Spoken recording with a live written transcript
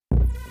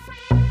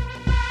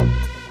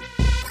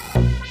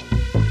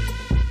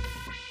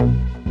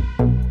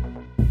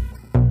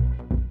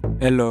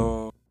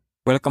Hello,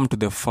 welcome to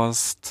the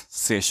first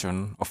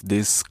session of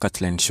this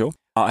Catchline show.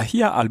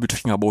 Here I'll be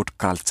talking about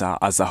culture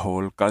as a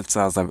whole.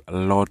 Culture has a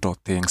lot of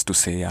things to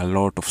say, a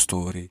lot of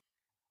story.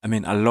 A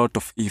lot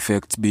of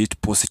effects, be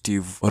it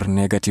positive or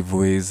negative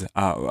ways.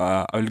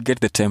 I'll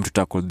get the time to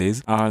tackle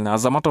this. And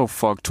as a matter of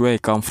fact, where I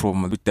come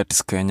from, that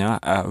is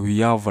Kenya, we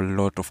have a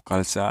lot of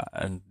culture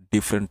and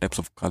different types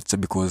of culture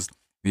because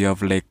we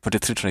have like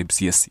 43 tribes.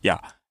 Yes, yeah,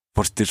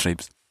 43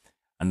 tribes.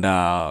 And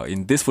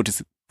in this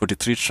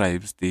 43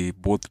 tribes, they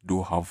both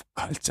do have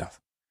culture.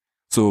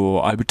 So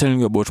I'll be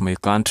telling you about my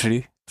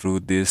country through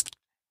these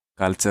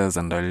cultures,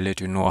 and I'll let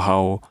you know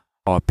how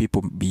our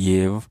people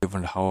behave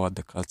and how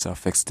the culture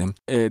affects them.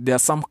 There are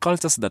some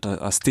cultures that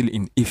are still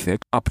in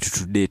effect up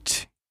to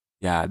date.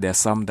 Yeah, there are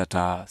some that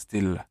are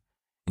still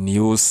in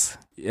use.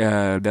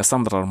 There are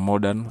some that are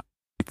modern.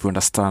 If you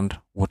understand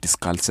what is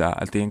culture,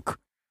 I think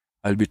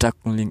I'll be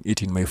tackling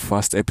it in my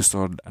first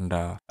episode, and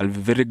I'll be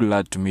very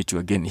glad to meet you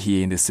again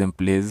here in the same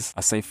place.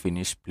 As I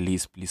finish,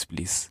 please,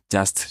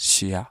 just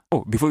share.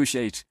 Oh, before you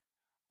share it,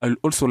 I'd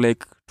also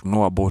like to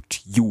know about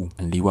you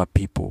and your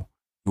people,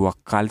 your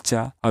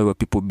culture, how your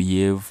people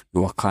behave,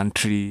 your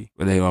country,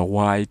 whether you are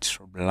white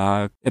or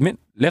black.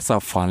 Let's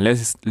have fun.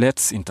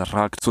 Let's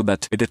interact so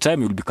that by the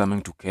time you'll be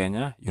coming to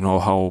Kenya, you know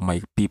how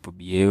my people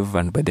behave,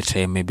 and by the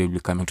time maybe you'll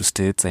be coming to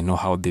States, I know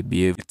how they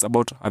behave. It's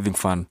about having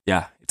fun.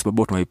 Yeah, it's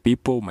about my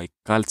people, my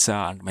culture,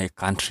 and my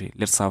country.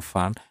 Let's have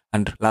fun.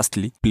 And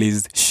lastly,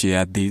 please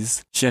share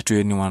this. Share to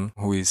anyone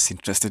who is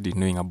interested in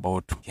knowing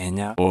about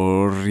Kenya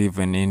or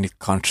even any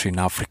country in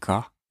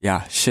Africa.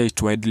 Yeah, share it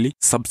widely.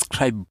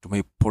 Subscribe to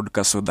my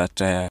podcast so that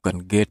you can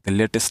get the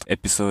latest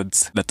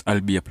episodes that I'll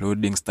be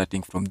uploading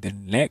starting from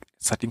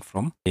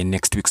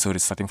next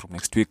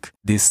week.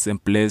 This same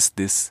place,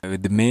 this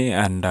with me,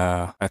 and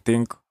I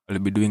think I'll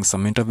be doing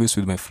some interviews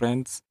with my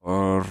friends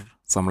or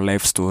some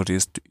life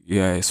stories,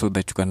 so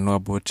that you can know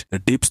about the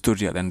deep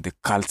story and the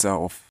culture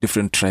of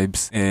different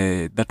tribes.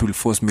 That will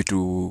force me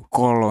to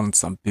call on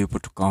some people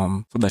to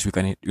come so that you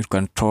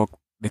can talk.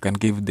 They can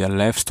give their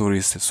life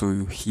stories so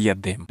you hear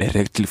them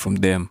directly from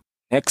them.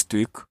 Next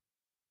week,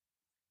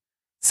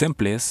 same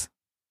place,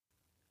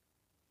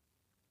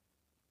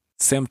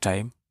 same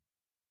time,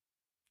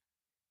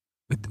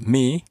 with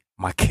me,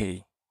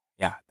 Mackay.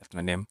 Yeah, that's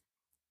my name.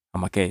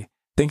 I'm Mackay.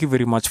 Thank you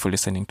very much for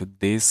listening to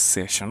this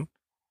session.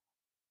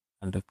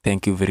 And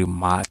thank you very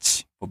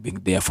much for being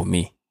there for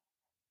me.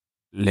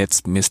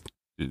 Let's meet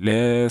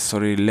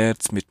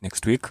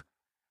next week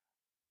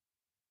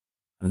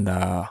and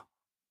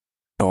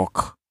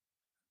talk,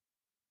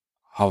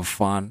 have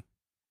fun.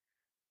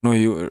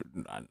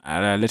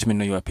 Let me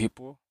know your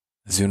people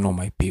as you know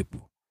my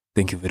people.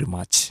 Thank you very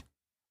much.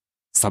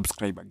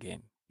 Subscribe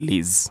again,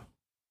 please.